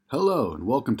Hello and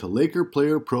welcome to Laker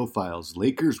Player Profiles,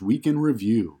 Lakers Weekend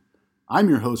Review. I'm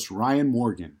your host Ryan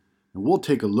Morgan, and we'll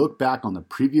take a look back on the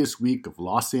previous week of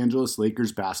Los Angeles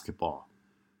Lakers basketball.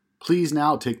 Please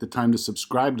now take the time to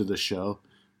subscribe to the show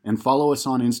and follow us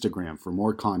on Instagram for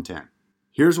more content.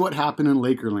 Here's what happened in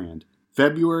Lakerland,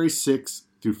 February 6th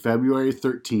through February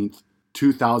 13th,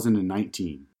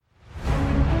 2019.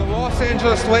 The Los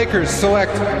Angeles Lakers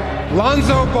select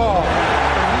Lonzo Ball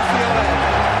from UCLA,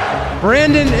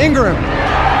 Brandon Ingram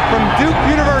from Duke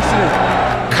University,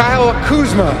 Kyle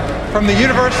Kuzma from the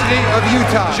University of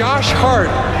Utah, Josh Hart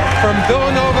from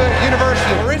Villanova University,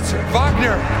 Moritz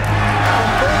Wagner from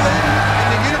Berlin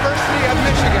and the University of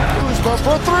Michigan. Kuzma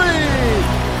for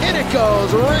three. In it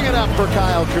goes. Ring it up for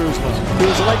Kyle Kuzma.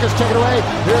 Here's the Lakers take it away.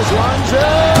 Here's Lonzo.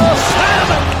 Slam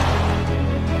it!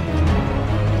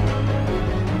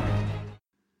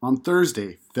 On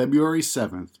Thursday, February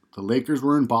 7th, the Lakers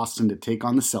were in Boston to take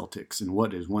on the Celtics in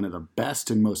what is one of the best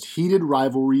and most heated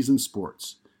rivalries in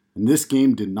sports, and this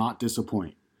game did not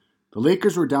disappoint. The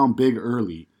Lakers were down big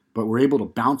early, but were able to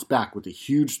bounce back with a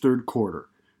huge third quarter,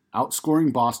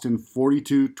 outscoring Boston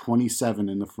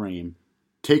 42-27 in the frame,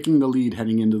 taking the lead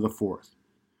heading into the fourth.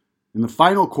 In the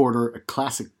final quarter, a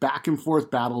classic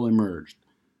back-and-forth battle emerged.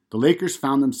 The Lakers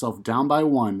found themselves down by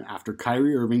one after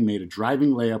Kyrie Irving made a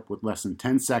driving layup with less than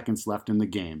 10 seconds left in the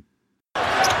game.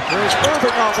 There's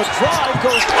Irving on the drive,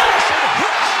 goes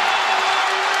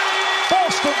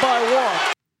Boston by one.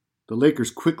 The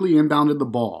Lakers quickly inbounded the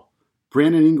ball.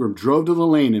 Brandon Ingram drove to the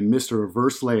lane and missed a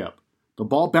reverse layup. The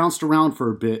ball bounced around for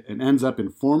a bit and ends up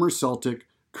in former Celtic,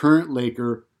 current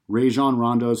Laker, Rajon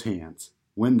Rondo's hands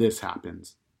when this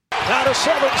happens. Down to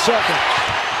 7 seconds.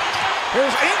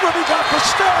 Here's Ingram, he got the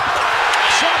step.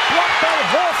 Shot blocked by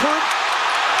Horford.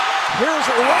 Here's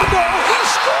Rondo, he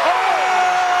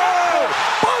scored!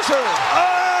 Buzzer!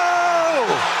 Oh!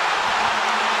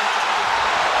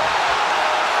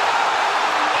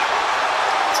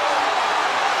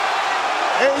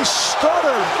 A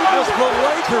stunner as the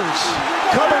Lakers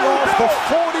coming off the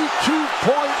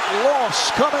 42-point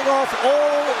loss, coming off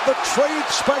all the trade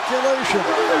speculation,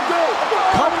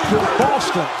 come to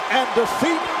Boston and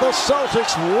defeat the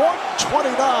Celtics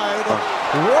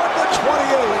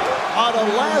 129-128 on a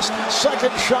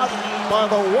last-second shot by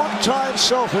the one-time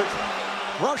Celtic,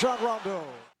 Rajon Rondo.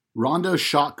 Rondo's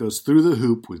shot goes through the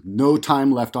hoop with no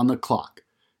time left on the clock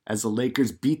as the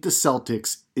Lakers beat the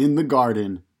Celtics in the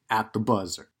Garden at the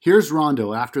buzzer. Here's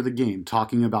Rondo after the game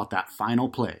talking about that final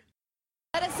play.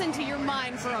 Let us into your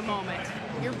mind for a moment.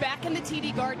 You're back in the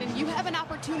TD Garden and you have an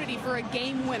opportunity for a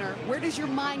game winner. Where does your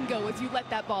mind go if you let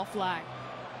that ball fly?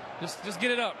 Just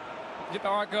get it up. Get the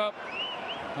arc up.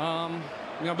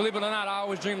 Believe it or not, I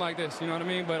always dream like this, you know what I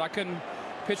mean? But I couldn't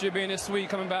picture it being this sweet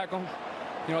coming back on,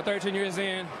 13 years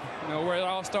in, where it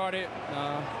all started.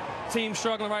 Team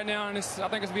struggling right now, and I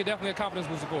think it's definitely a confidence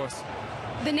booster for us.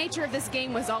 The nature of this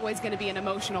game was always going to be an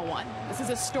emotional one. This is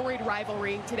a storied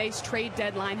rivalry. Today's trade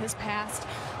deadline has passed.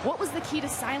 What was the key to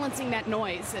silencing that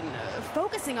noise and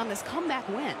focusing on this comeback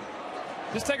win?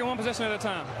 Just taking one possession at a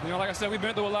time. Like I said, we've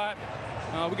been through a lot.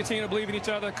 We continue to believe in each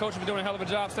other. Coach has been doing a hell of a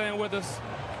job staying with us,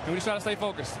 and we just try to stay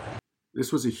focused.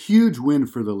 This was a huge win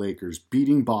for the Lakers,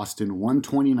 beating Boston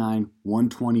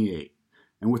 129-128.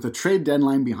 And with the trade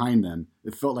deadline behind them,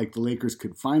 it felt like the Lakers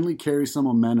could finally carry some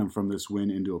momentum from this win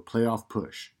into a playoff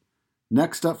push.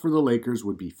 Next up for the Lakers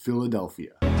would be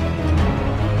Philadelphia.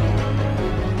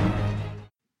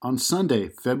 On Sunday,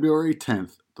 February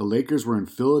 10th, the Lakers were in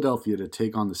Philadelphia to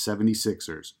take on the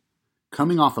 76ers.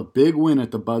 Coming off a big win at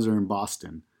the buzzer in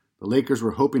Boston, the Lakers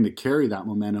were hoping to carry that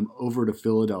momentum over to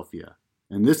Philadelphia.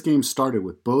 And this game started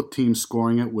with both teams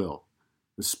scoring at will,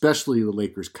 especially the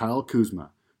Lakers' Kyle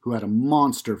Kuzma, who had a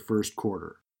monster first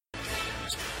quarter.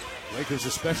 Lakers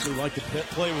especially like to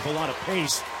play with a lot of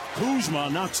pace.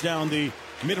 Kuzma knocks down the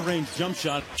mid-range jump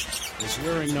shot. Is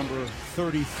wearing number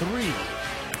 33.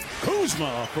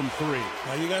 Kuzma from three.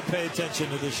 Now you got to pay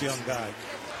attention to this young guy.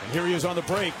 And here he is on the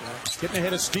break, getting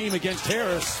ahead of steam against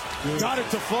Harris. Got it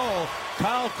to fall.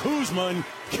 Kyle Kuzma in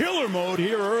killer mode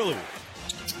here early.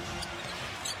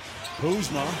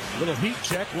 Kuzma, little heat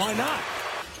check, why not?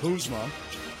 Kuzma.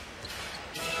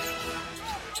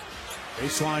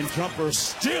 Baseline jumper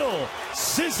still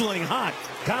sizzling hot.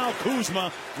 Kyle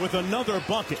Kuzma with another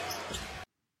bucket.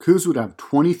 Kuz would have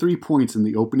 23 points in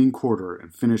the opening quarter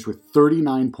and finish with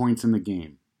 39 points in the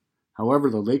game. However,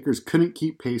 the Lakers couldn't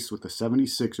keep pace with the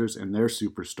 76ers and their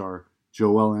superstar,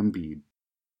 Joel Embiid.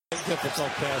 Difficult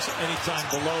pass anytime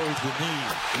below the knee.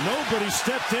 Nobody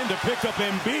stepped in to pick up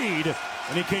Embiid,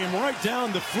 and he came right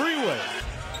down the freeway.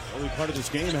 Early part of this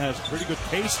game has pretty good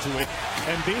pace to it.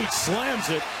 Embiid slams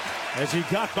it as he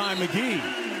got by McGee.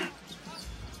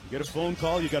 Get a phone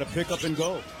call, you got to pick up and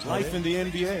go. Life in the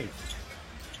NBA.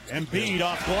 Embiid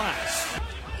off glass.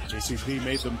 KCP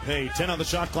made them pay. 10 on the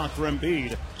shot clock for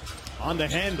Embiid. On the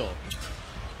handle.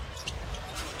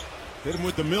 Hit him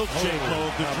with the milkshake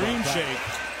mode, the dream shake.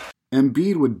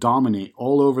 Embiid would dominate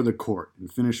all over the court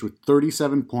and finish with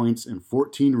 37 points and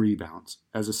 14 rebounds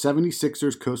as the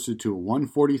 76ers coasted to a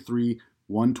 143-120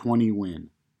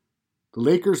 win. The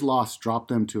Lakers' loss dropped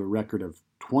them to a record of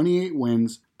 28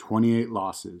 wins, 28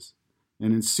 losses,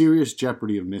 and in serious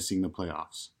jeopardy of missing the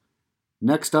playoffs.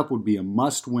 Next up would be a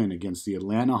must-win against the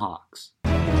Atlanta Hawks.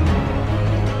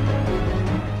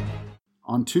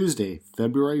 On Tuesday,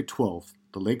 February 12th,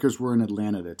 the Lakers were in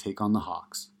Atlanta to take on the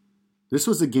Hawks. This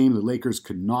was a game the Lakers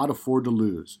could not afford to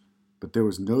lose, but there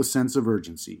was no sense of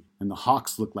urgency, and the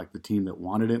Hawks looked like the team that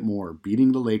wanted it more,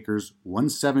 beating the Lakers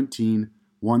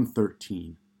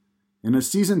 117-113. In a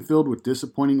season filled with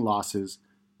disappointing losses,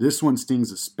 this one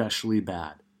stings especially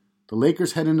bad. The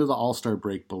Lakers head into the All-Star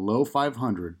break below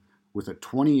 500 with a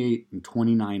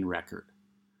 28-29 record.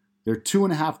 They're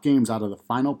 2.5 games out of the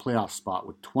final playoff spot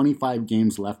with 25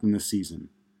 games left in the season.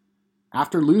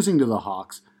 After losing to the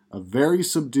Hawks, a very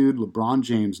subdued LeBron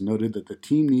James noted that the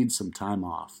team needs some time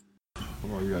off.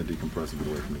 Well, you got to decompress and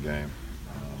get away from the game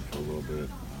for a little bit.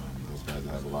 Those guys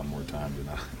have a lot more time than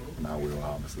I will,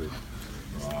 obviously.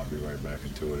 I'll be right back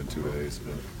into it in 2 days.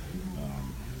 But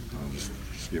just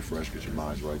get fresh, get your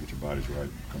minds right, get your bodies right,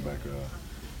 come back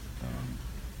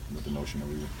with the notion that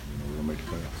we're going to make the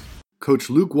playoffs. Coach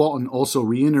Luke Walton also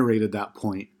reiterated that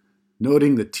point,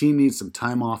 noting the team needs some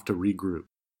time off to regroup.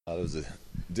 It was a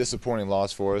disappointing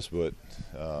loss for us, but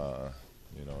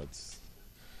it's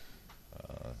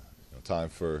time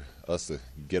for us to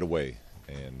get away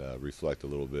and reflect a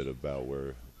little bit about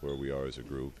where we are as a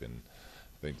group. And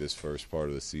I think this first part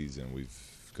of the season, we've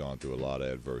gone through a lot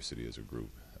of adversity as a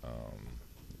group,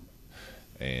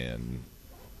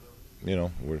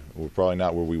 we're probably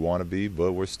not where we want to be,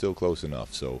 but we're still close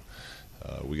enough. So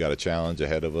we got a challenge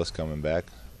ahead of us coming back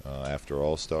after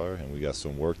All-Star, and we got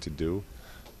some work to do.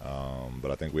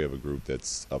 But I think we have a group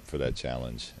that's up for that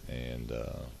challenge, and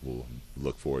we'll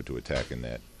look forward to attacking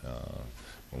that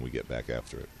when we get back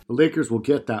after it. The Lakers will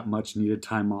get that much-needed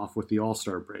time off with the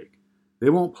All-Star break. They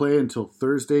won't play until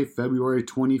Thursday, February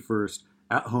 21st,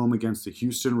 at home against the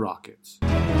Houston Rockets.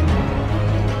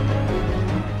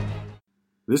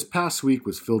 This past week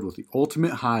was filled with the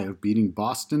ultimate high of beating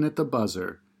Boston at the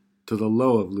buzzer to the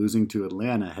low of losing to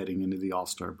Atlanta heading into the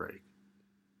All-Star break.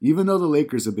 Even though the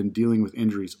Lakers have been dealing with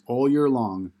injuries all year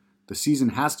long, the season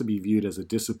has to be viewed as a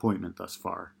disappointment thus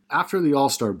far. After the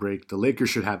All-Star break, the Lakers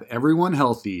should have everyone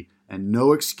healthy and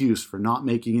no excuse for not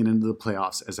making it into the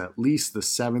playoffs as at least the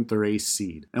 7th or 8th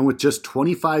seed. And with just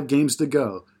 25 games to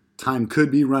go, time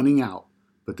could be running out,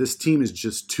 but this team is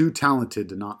just too talented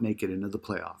to not make it into the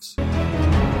playoffs.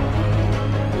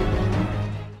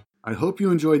 I hope you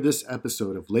enjoyed this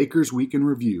episode of Lakers Week in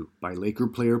Review by Laker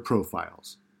Player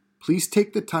Profiles. Please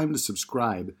take the time to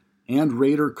subscribe and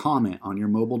rate or comment on your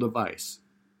mobile device.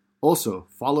 Also,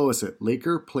 follow us at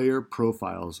Laker Player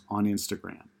Profiles on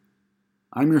Instagram.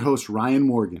 I'm your host, Ryan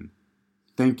Morgan.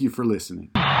 Thank you for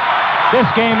listening. This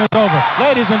game is over.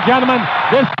 Ladies and gentlemen,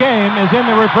 this game is in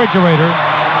the refrigerator.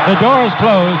 The door is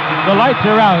closed. The lights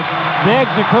are out. The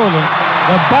eggs are cooling.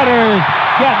 The butter's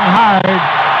getting hard.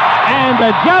 And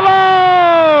the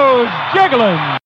Jell-O's jiggling.